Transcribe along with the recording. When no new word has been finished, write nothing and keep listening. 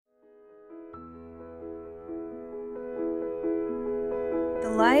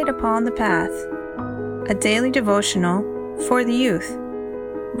Light Upon the Path, a daily devotional for the youth,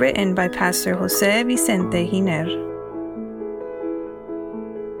 written by Pastor Jose Vicente Giner.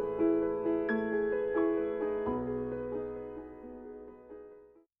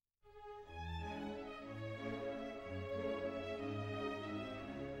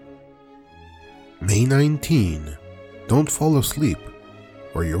 May 19. Don't fall asleep,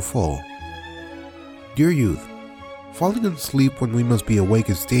 or you'll fall. Dear youth, falling asleep when we must be awake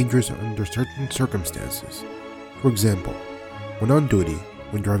is dangerous under certain circumstances. For example, when on duty,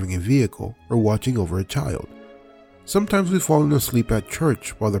 when driving a vehicle, or watching over a child. Sometimes we've fallen asleep at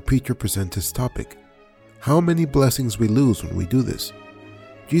church while the preacher presents his topic. How many blessings we lose when we do this.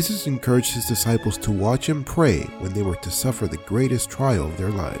 Jesus encouraged his disciples to watch and pray when they were to suffer the greatest trial of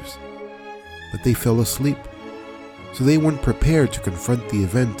their lives. But they fell asleep, so they weren't prepared to confront the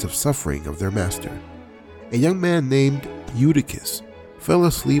events of suffering of their master. A young man named Eutychus fell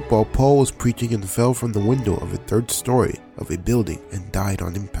asleep while Paul was preaching and fell from the window of a third story of a building and died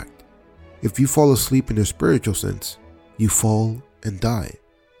on impact. If you fall asleep in a spiritual sense, you fall and die.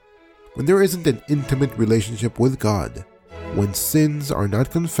 When there isn't an intimate relationship with God, when sins are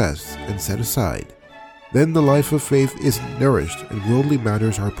not confessed and set aside, then the life of faith isn't nourished and worldly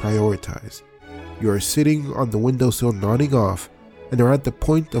matters are prioritized. You are sitting on the windowsill nodding off and are at the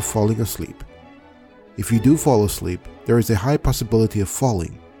point of falling asleep. If you do fall asleep, there is a high possibility of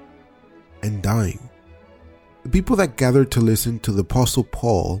falling and dying. The people that gathered to listen to the Apostle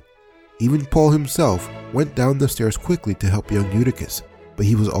Paul, even Paul himself, went down the stairs quickly to help young Eutychus, but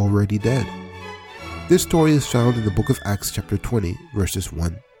he was already dead. This story is found in the book of Acts chapter 20, verses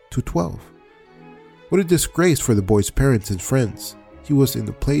 1 to 12. What a disgrace for the boy's parents and friends. He was in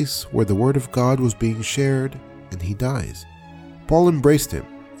the place where the word of God was being shared, and he dies. Paul embraced him.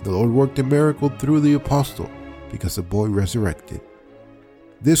 The Lord worked a miracle through the apostle because the boy resurrected.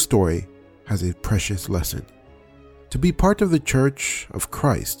 This story has a precious lesson. To be part of the Church of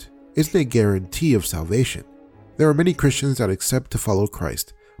Christ isn't a guarantee of salvation. There are many Christians that accept to follow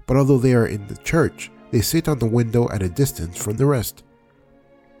Christ, but although they are in the church, they sit on the window at a distance from the rest.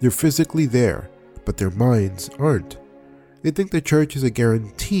 They're physically there, but their minds aren't. They think the church is a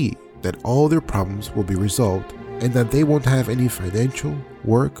guarantee that all their problems will be resolved and that they won't have any financial,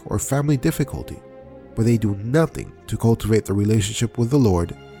 work, or family difficulty, but they do nothing to cultivate the relationship with the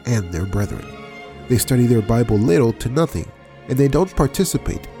Lord and their brethren. They study their Bible little to nothing, and they don't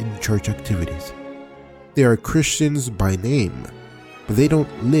participate in church activities. They are Christians by name, but they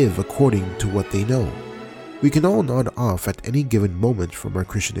don't live according to what they know. We can all nod off at any given moment from our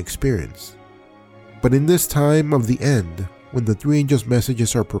Christian experience. But in this time of the end, when the three angels'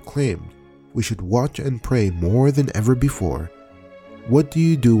 messages are proclaimed, we should watch and pray more than ever before. What do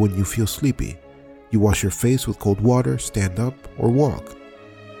you do when you feel sleepy? You wash your face with cold water, stand up, or walk.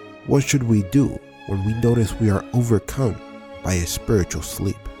 What should we do when we notice we are overcome by a spiritual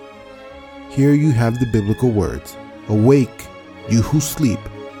sleep? Here you have the biblical words, "Awake, you who sleep,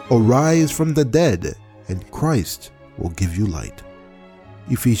 arise from the dead, and Christ will give you light."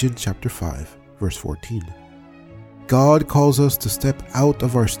 Ephesians chapter 5, verse 14. God calls us to step out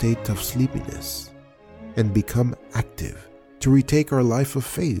of our state of sleepiness and become active, to retake our life of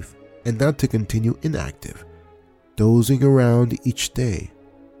faith and not to continue inactive, dozing around each day.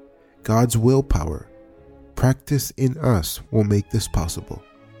 God's willpower, practice in us will make this possible.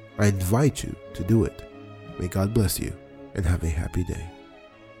 I invite you to do it. May God bless you and have a happy day.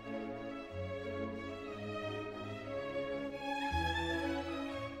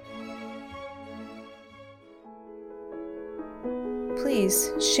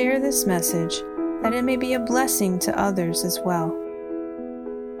 Please share this message that it may be a blessing to others as well.